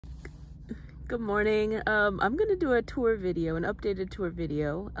Good morning. I'm going to do a tour video, an updated tour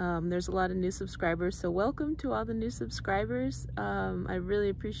video. There's a lot of new subscribers, so welcome to all the new subscribers. I really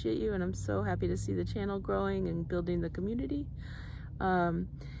appreciate you, and I'm so happy to see the channel growing and building the community. And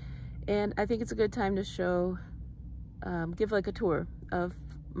I think it's a good time to show, give like a tour of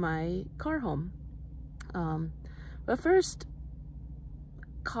my car home. But first,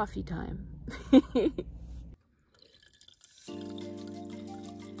 coffee time.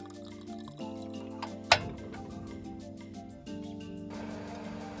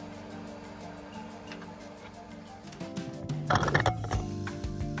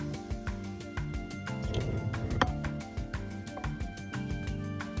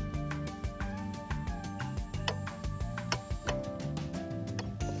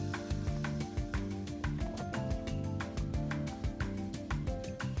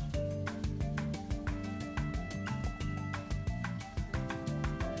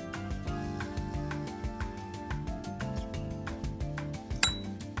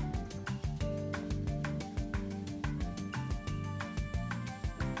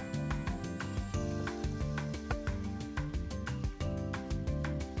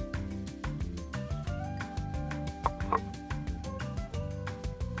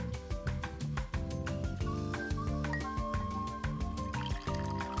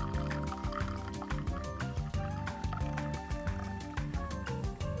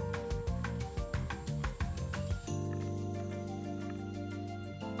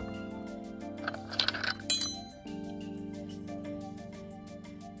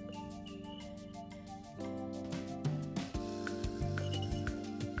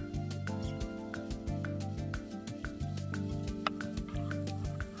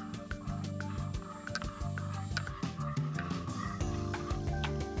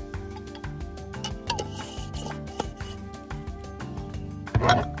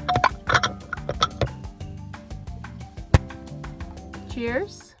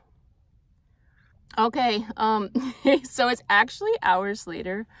 Cheers. Okay, so it's actually hours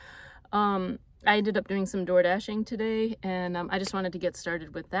later. I ended up doing some door dashing today, and I just wanted to get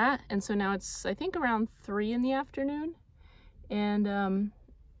started with that. And so now it's, I think, around 3 in the afternoon. And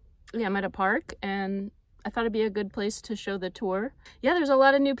yeah, I'm at a park, and I thought it'd be a good place to show the tour. Yeah, there's a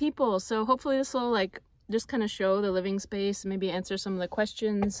lot of new people, so hopefully this will like just kind of show the living space, maybe answer some of the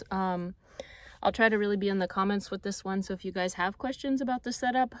questions. I'll try to really be in the comments with this one, so if you guys have questions about the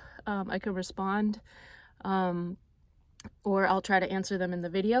setup, I can respond, or I'll try to answer them in the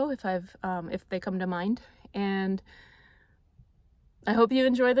video if they come to mind. And I hope you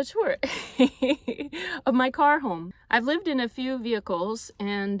enjoy the tour of my car home. I've lived in a few vehicles,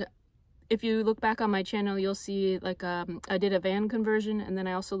 and if you look back on my channel, you'll see like I did a van conversion, and then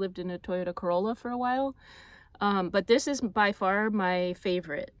I also lived in a Toyota Corolla for a while. But this is by far my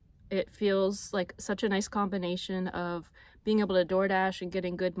favorite. It feels like such a nice combination of being able to DoorDash and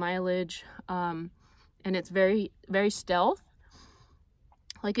getting good mileage. And it's very, very stealth.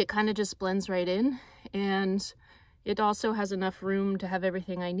 Like it kind of just blends right in. And it also has enough room to have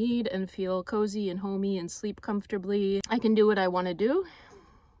everything I need and feel cozy and homey and sleep comfortably. I can do what I want to do.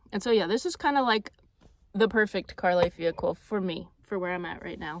 And so yeah, this is kind of like the perfect car life vehicle for me, for where I'm at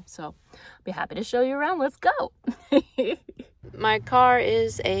right now. So I'll be happy to show you around. Let's go. My car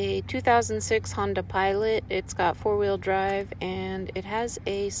is a 2006 Honda Pilot. It's got 4-wheel drive, and it has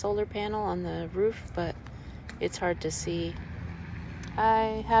a solar panel on the roof, but it's hard to see.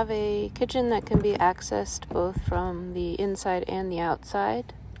 I have a kitchen that can be accessed both from the inside and the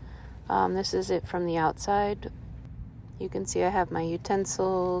outside. This is it from the outside. You can see I have my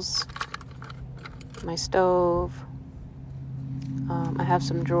utensils, my stove. I have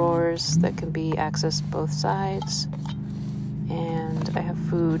some drawers that can be accessed both sides, and I have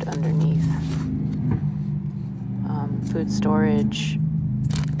food underneath. Food storage,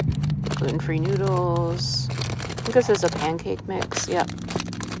 gluten-free noodles. I think this is a pancake mix. Yep.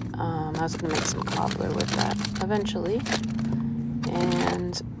 I was gonna make some cobbler with that eventually.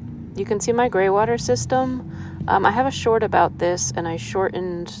 And you can see my gray water system. I have a short about this, and I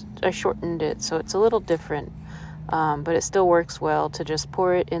shortened it, so it's a little different. But it still works well to just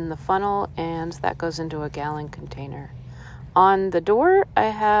pour it in the funnel, and that goes into a gallon container. On the door, I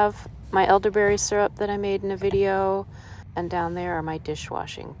have my elderberry syrup that I made in a video, and down there are my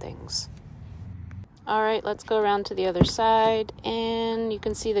dishwashing things. All right, let's go around to the other side, and you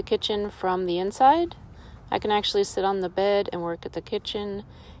can see the kitchen from the inside. I can actually sit on the bed and work at the kitchen,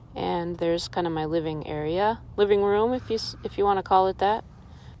 and there's kind of my living room, if you want to call it that.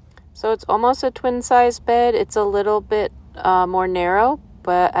 So it's almost a twin size bed. It's a little bit more narrow,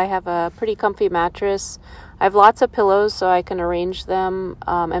 but I have a pretty comfy mattress. I have lots of pillows so I can arrange them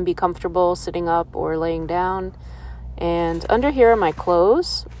and be comfortable sitting up or laying down. And under here are my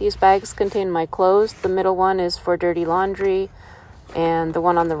clothes. These bags contain my clothes. The middle one is for dirty laundry, and the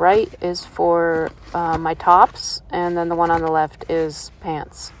one on the right is for my tops, and then the one on the left is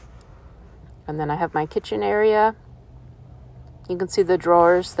pants. And then I have my kitchen area. You can see the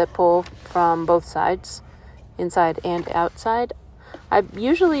drawers that pull from both sides, inside and outside. I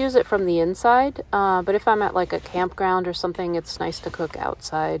usually use it from the inside, but if I'm at like a campground or something, it's nice to cook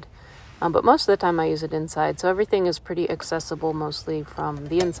outside. But most of the time I use it inside, so everything is pretty accessible mostly from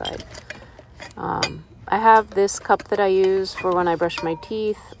the inside. I have this cup that I use for when I brush my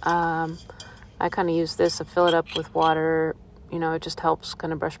teeth. I kind of use this to fill it up with water. You know, it just helps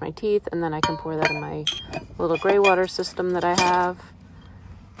kind of brush my teeth, and then I can pour that in my little gray water system that I have.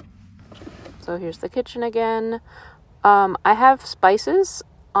 So here's the kitchen again. I have spices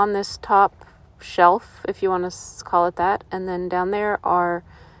on this top shelf, if you want to call it that, and then down there are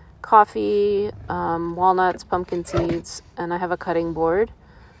coffee, walnuts, pumpkin seeds, and I have a cutting board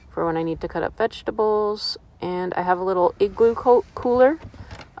for when I need to cut up vegetables. And I have a little igloo cooler,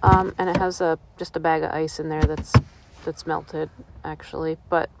 and it has just a bag of ice in there that's melted, actually.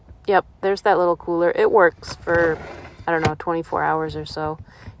 But yep, there's that little cooler. It works for, I don't know, 24 hours or so.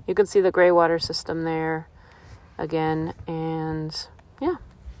 You can see the gray water system there again, and yeah.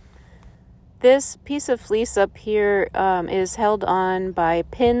 This piece of fleece up here is held on by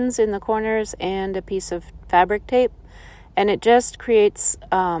pins in the corners and a piece of fabric tape, and it just creates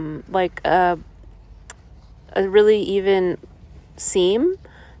like a really even seam.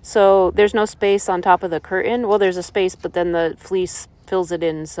 So there's no space on top of the curtain. Well, there's a space, but then the fleece fills it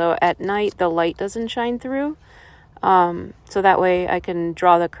in. So at night, the light doesn't shine through. So that way I can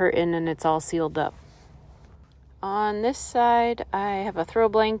draw the curtain and it's all sealed up. On this side, I have a throw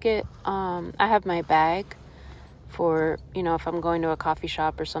blanket. I have my bag for, you know, if I'm going to a coffee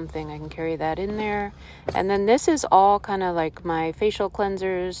shop or something, I can carry that in there. And then this is all kind of like my facial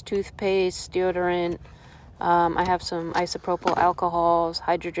cleansers, toothpaste, deodorant. I have some isopropyl alcohols,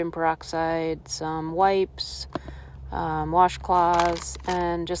 hydrogen peroxide, some wipes, washcloths,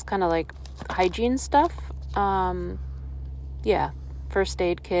 and just kind of like hygiene stuff. Yeah, first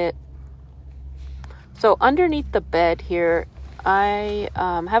aid kit. So underneath the bed here, I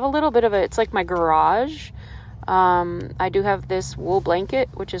have a little bit of it's like my garage. I do have this wool blanket,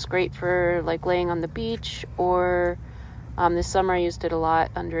 which is great for like laying on the beach, or this summer I used it a lot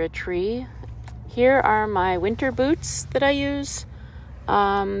under a tree. Here are my winter boots that I use.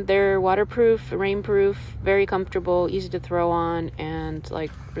 They're waterproof, rainproof, very comfortable, easy to throw on, and like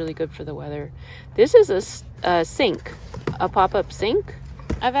really good for the weather. This is a sink, a pop-up sink.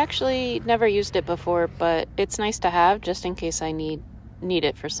 I've actually never used it before, but it's nice to have just in case I need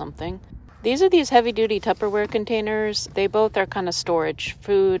it for something. These are these heavy-duty Tupperware containers. They both are kind of storage,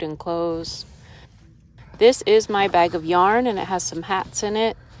 food and clothes. This is my bag of yarn, and it has some hats in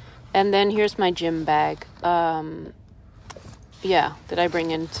it. And then here's my gym bag. Yeah, that I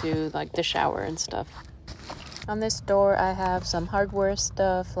bring into like the shower and stuff. On this door, I have some hardware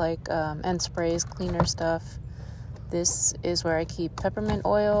stuff like and sprays, cleaner stuff. This is where I keep peppermint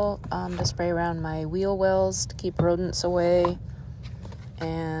oil to spray around my wheel wells to keep rodents away.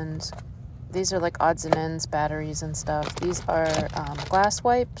 And these are like odds and ends, batteries and stuff. These are glass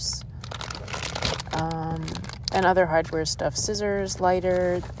wipes and other hardware stuff. Scissors,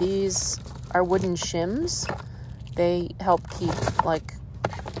 lighter. These are wooden shims. They help keep like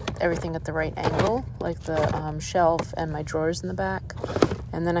everything at the right angle, like the shelf and my drawers in the back.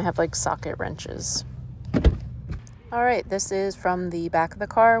 And then I have like socket wrenches. All right, this is from the back of the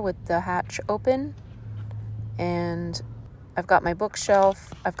car with the hatch open, and I've got my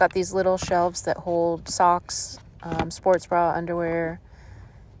bookshelf. I've got these little shelves that hold socks, sports bra, underwear.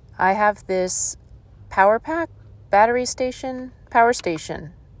 I have this power pack, power station,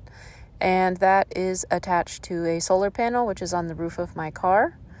 and that is attached to a solar panel, which is on the roof of my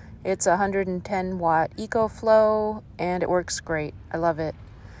car. It's a 110 watt EcoFlow, and it works great. I love it.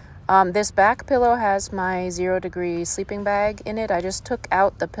 This back pillow has my 0 degree sleeping bag in it. I just took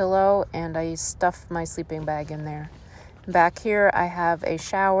out the pillow and I stuffed my sleeping bag in there. Back here, I have a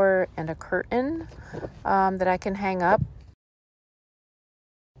shower and a curtain that I can hang up.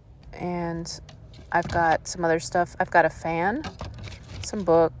 And I've got some other stuff. I've got a fan, some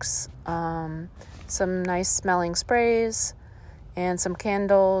books, some nice smelling sprays, and some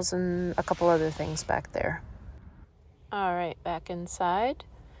candles, and a couple other things back there. All right, back inside.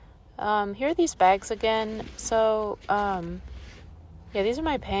 Here are these bags again. So, yeah, these are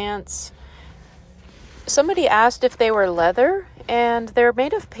my pants. Somebody asked if they were leather, and they're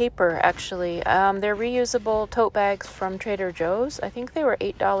made of paper, actually. They're reusable tote bags from Trader Joe's. I think they were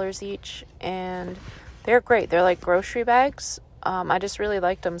 $8 each, and they're great. They're like grocery bags. I just really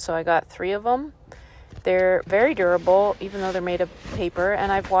liked them, so I got 3 of them. They're very durable, even though they're made of paper,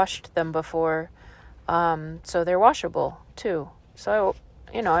 and I've washed them before. So they're washable, too. So,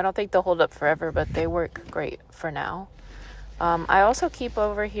 I don't think they'll hold up forever, but they work great for now. I also keep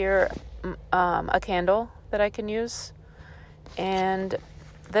over here a candle that I can use, and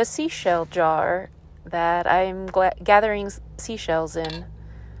the seashell jar that I'm gathering seashells in,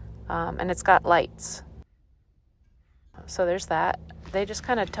 and it's got lights. So there's that. They just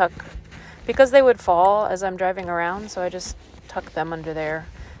kind of tuck, because they would fall as I'm driving around, so I just tuck them under there.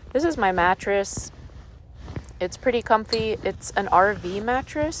 This is my mattress. It's pretty comfy. It's an RV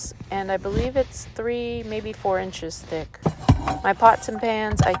mattress, and I believe it's 3, maybe 4 inches thick. My pots and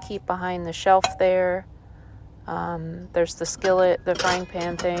pans I keep behind the shelf there. There's the skillet, the frying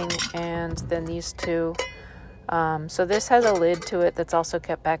pan thing, and then these 2. So this has a lid to it that's also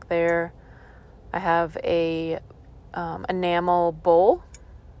kept back there. I have a enamel bowl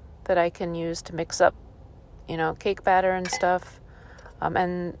that I can use to mix up, cake batter and stuff.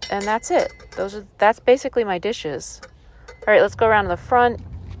 And that's it. That's basically my dishes. All right, let's go around to the front.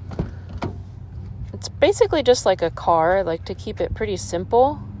 It's basically just like a car. I like to keep it pretty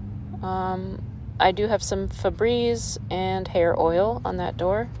simple. I do have some Febreze and hair oil on that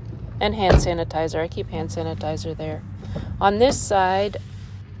door, and hand sanitizer. I keep hand sanitizer there. On this side,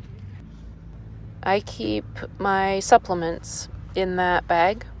 I keep my supplements in that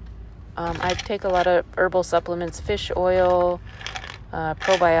bag. I take a lot of herbal supplements, fish oil,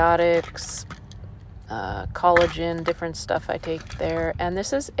 probiotics, collagen, different stuff I take there. And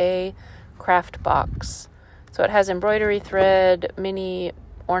this is a craft box. So it has embroidery thread, mini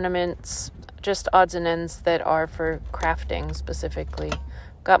ornaments, just odds and ends that are for crafting specifically.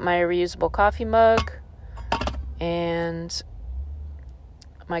 Got my reusable coffee mug and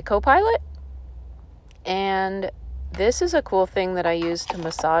my Copilot. And this is a cool thing that I use to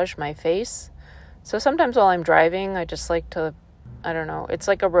massage my face. So sometimes while I'm driving, I just like to, I don't know, it's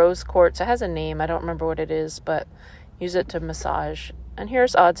like a rose quartz. It has a name. I don't remember what it is, but use it to massage. And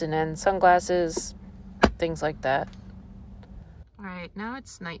here's odds and ends, sunglasses, things like that. All right, now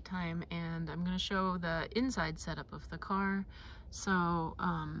it's nighttime, and I'm going to show the inside setup of the car. So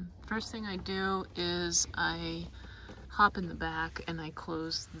first thing I do is I hop in the back and I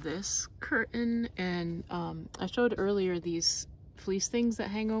close this curtain, and I showed earlier these fleece things that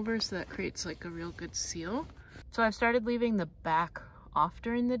hang over, so that creates like a real good seal. So I've started leaving the back off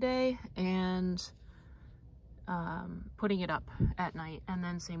during the day and putting it up at night, and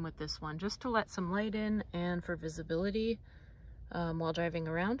then same with this one, just to let some light in and for visibility while driving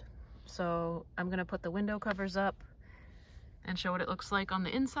around. So I'm gonna put the window covers up and show what it looks like on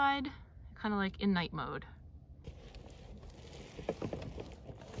the inside, kind of like in night mode.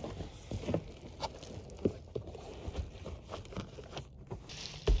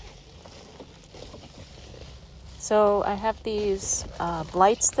 So I have these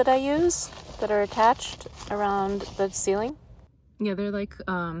lights that I use that are attached around the ceiling. Yeah, they're like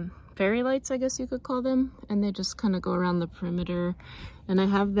fairy lights, I guess you could call them, and they just kind of go around the perimeter. And I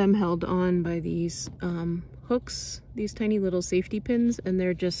have them held on by these hooks, these tiny little safety pins, and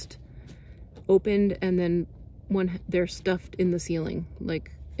they're just opened, and then they're stuffed in the ceiling.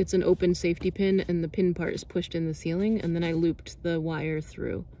 Like, it's an open safety pin and the pin part is pushed in the ceiling, and then I looped the wire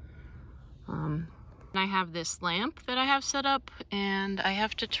through. I have this lamp that I have set up, and I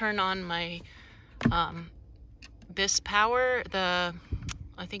have to turn on my this power,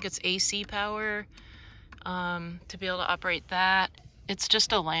 I think it's AC power, to be able to operate that. It's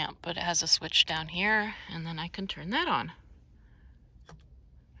just a lamp, but it has a switch down here, and then I can turn that on.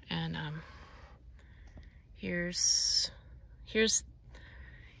 And here's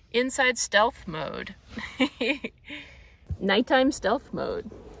inside stealth mode. Nighttime stealth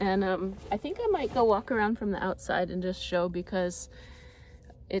mode. And I think I might go walk around from the outside and just show, because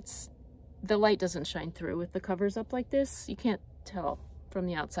the light doesn't shine through with the covers up like this. You can't tell from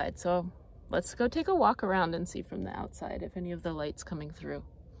the outside. So let's go take a walk around and see from the outside if any of the light's coming through.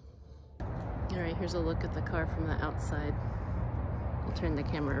 All right, here's a look at the car from the outside. I'll turn the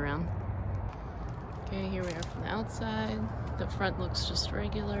camera around. Okay, here we are from the outside. The front looks just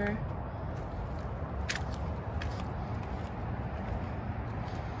regular.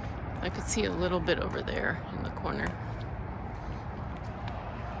 I could see a little bit over there in the corner.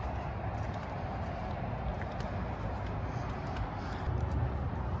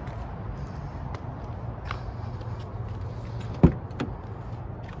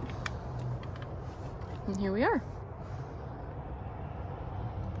 here we are.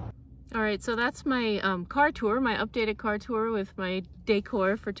 All right, so that's my car tour, my updated car tour with my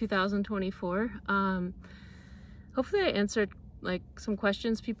decor for 2024. Hopefully I answered like some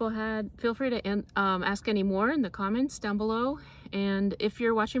questions people had. Feel free to ask any more in the comments down below. And if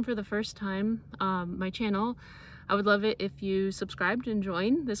you're watching for the first time, my channel, I would love it if you subscribed and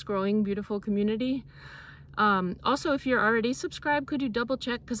joined this growing, beautiful community. Also, if you're already subscribed, could you double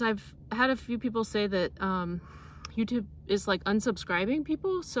check? Because I've had a few people say that YouTube is like unsubscribing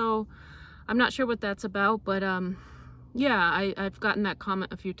people, so I'm not sure what that's about, but yeah, I've gotten that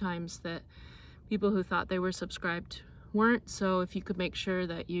comment a few times that people who thought they were subscribed weren't. So if you could make sure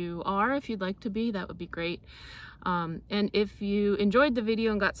that you are, if you'd like to be, that would be great. And if you enjoyed the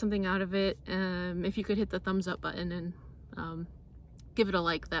video and got something out of it, if you could hit the thumbs up button and give it a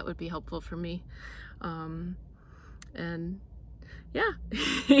like, that would be helpful for me. And yeah,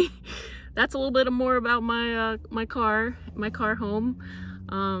 that's a little bit more about my my car home.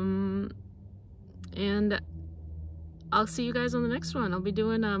 And I'll see you guys on the next one. I'll be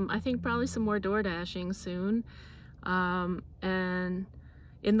doing I think probably some more door dashing soon. And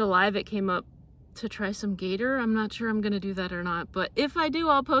in the live it came up to try some gator. I'm not sure I'm gonna do that or not, but if I do,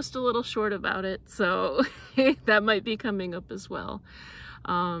 I'll post a little short about it, so that might be coming up as well.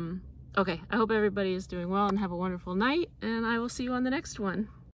 Okay, I hope everybody is doing well and have a wonderful night, and I will see you on the next one.